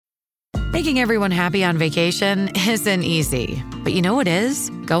Making everyone happy on vacation isn't easy, but you know what is?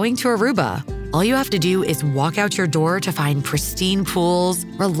 Going to Aruba. All you have to do is walk out your door to find pristine pools,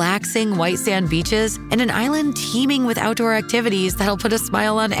 relaxing white sand beaches, and an island teeming with outdoor activities that'll put a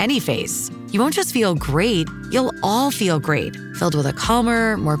smile on any face. You won't just feel great, you'll all feel great, filled with a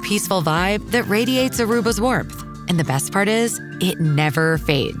calmer, more peaceful vibe that radiates Aruba's warmth. And the best part is, it never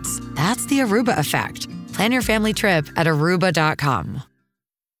fades. That's the Aruba effect. Plan your family trip at Aruba.com.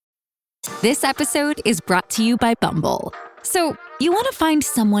 This episode is brought to you by Bumble. So, you want to find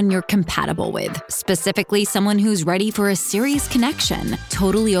someone you're compatible with, specifically someone who's ready for a serious connection,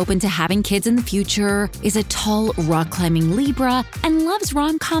 totally open to having kids in the future, is a tall, rock-climbing Libra, and loves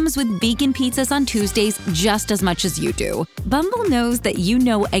rom-coms with vegan pizzas on Tuesdays just as much as you do. Bumble knows that you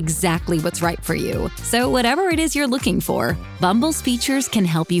know exactly what's right for you. So whatever it is you're looking for, Bumble's features can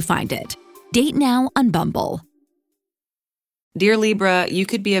help you find it. Date now on Bumble. Dear Libra, you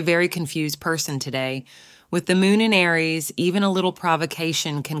could be a very confused person today. With the moon in Aries, even a little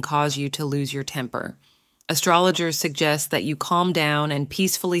provocation can cause you to lose your temper. Astrologers suggest that you calm down and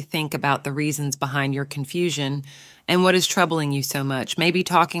peacefully think about the reasons behind your confusion and what is troubling you so much. Maybe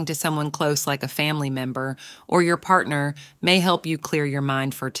talking to someone close like a family member or your partner may help you clear your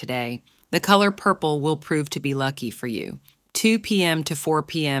mind for today. The color purple will prove to be lucky for you. 2 p.m. to 4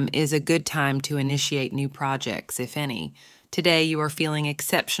 p.m. is a good time to initiate new projects, if any. Today, you are feeling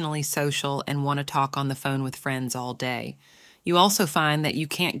exceptionally social and want to talk on the phone with friends all day. You also find that you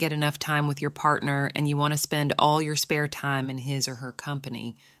can't get enough time with your partner and you want to spend all your spare time in his or her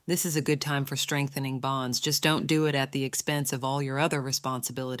company. This is a good time for strengthening bonds. Just don't do it at the expense of all your other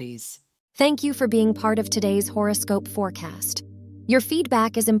responsibilities. Thank you for being part of today's horoscope forecast. Your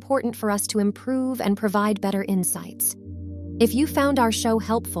feedback is important for us to improve and provide better insights. If you found our show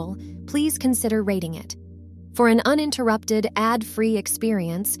helpful, please consider rating it. For an uninterrupted, ad-free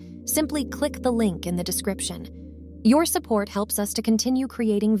experience, simply click the link in the description. Your support helps us to continue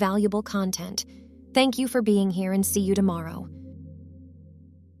creating valuable content. Thank you for being here and see you tomorrow.